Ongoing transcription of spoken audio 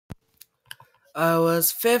I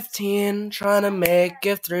was 15, trying to make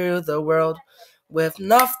it through the world with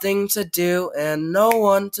nothing to do and no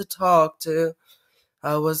one to talk to.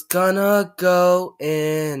 I was gonna go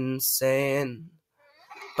insane,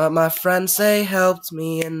 but my friends, they helped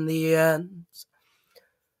me in the end.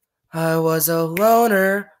 I was a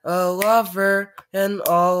loner, a lover, an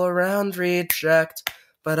all-around reject,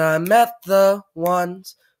 but I met the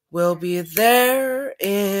ones will be there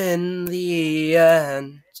in the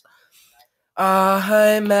end.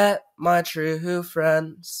 I met my true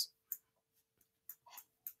friends.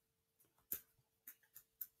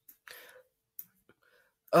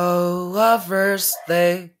 Oh, lovers,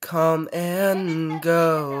 they come and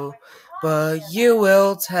go, but you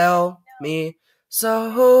will tell me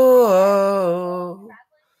so.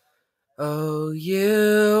 Oh,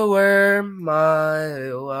 you were my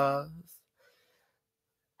love,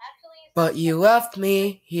 but you left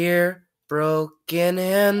me here, broken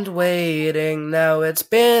and waiting. Now it's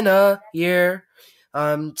been a year.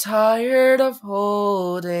 I'm tired of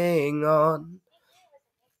holding on.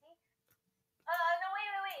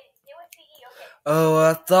 Oh,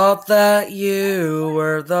 I thought that you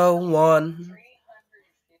were the one.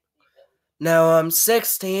 Now I'm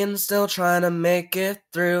 16, still trying to make it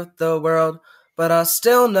through the world, but I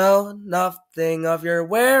still know nothing of your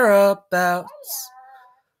whereabouts.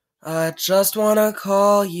 I just wanna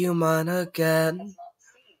call you mine again,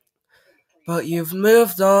 but you've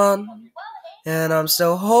moved on, and I'm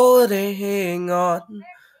still holding on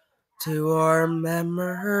to our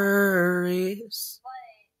memories.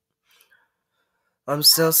 I'm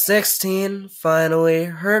still 16, finally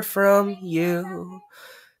heard from you.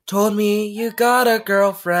 Told me you got a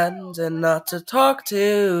girlfriend and not to talk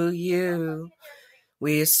to you.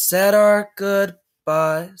 We said our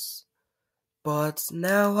goodbyes, but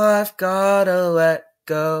now I've gotta let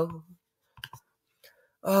go.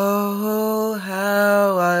 Oh,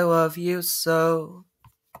 how I love you so.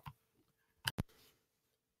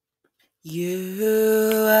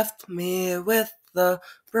 You left me with a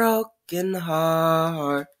broken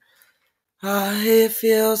heart. I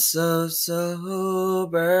feel so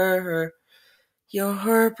sober.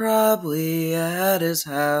 You're probably at his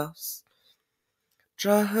house,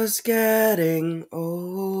 just getting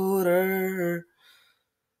older.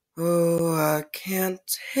 Oh, I can't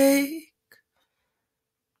take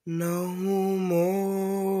no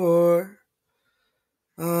more.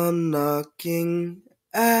 I'm knocking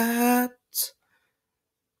at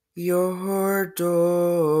your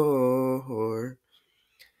door.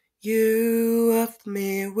 You left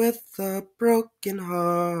me with a broken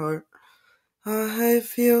heart. I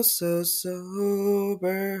feel so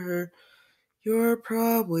sober. You're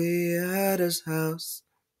probably at his house,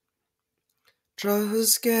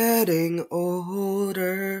 just getting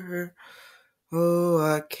older. Oh,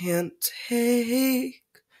 I can't take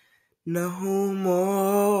no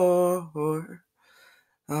more.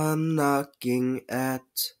 I'm knocking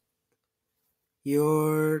at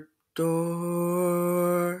your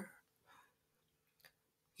door.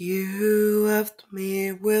 You left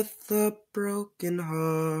me with a broken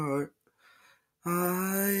heart.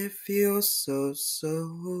 I feel so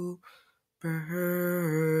sober.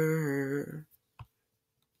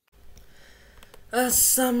 A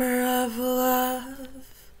summer of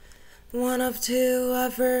love, one of two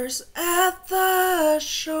lovers at the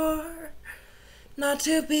shore, not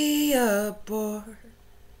to be a bore.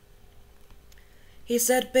 He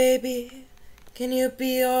said, baby, can you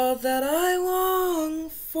be all that I long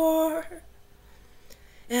for?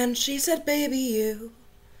 And she said, baby, you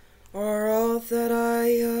are all that I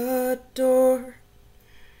adore.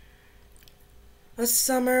 A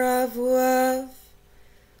summer of love,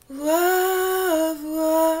 love,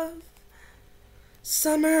 love.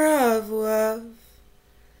 Summer of love,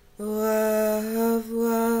 love,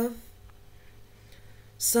 love.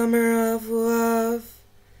 Summer of love,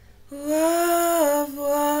 love,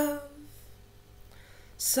 love.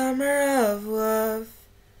 Summer of love,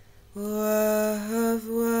 love,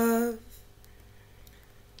 love.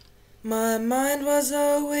 My mind was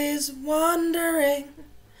always wandering,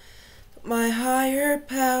 but my higher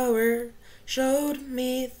power showed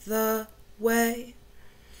me the way.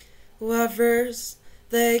 Lovers,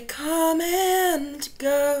 they come and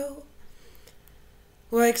go,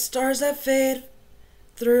 like stars that fade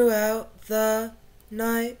throughout the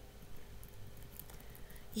night.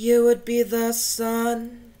 You would be the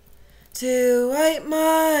sun to light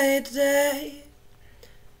my day.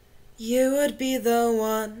 You would be the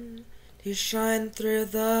one to shine through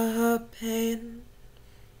the pain.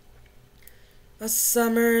 A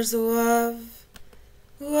summer's love,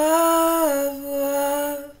 love,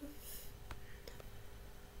 love.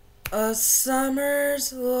 A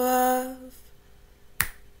summer's love,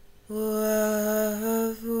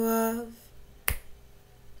 love, love.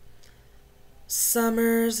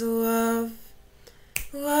 Summer's love,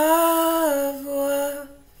 love, love.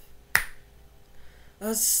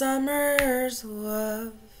 A summer's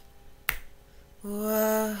love,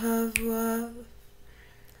 love, love.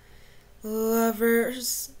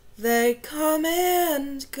 Lovers, they come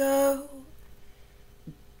and go,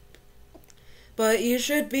 but you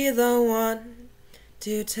should be the one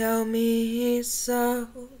to tell me so.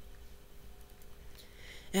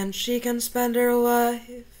 And she can spend her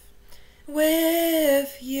life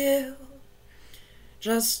with you.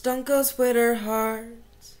 Just don't go split her heart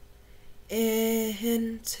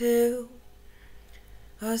in two.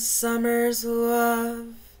 A summer's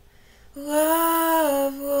love,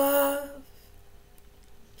 love, love.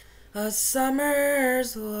 A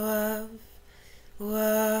summer's love,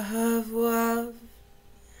 love, love.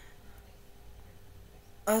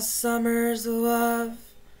 A summer's love,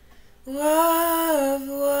 love,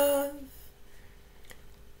 love.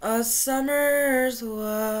 A summer's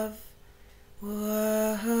love,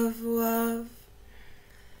 love, love.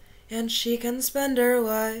 And she can spend her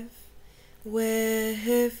life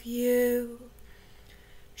with you.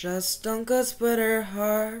 Just don't go split her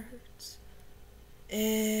heart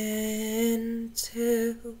in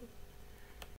two.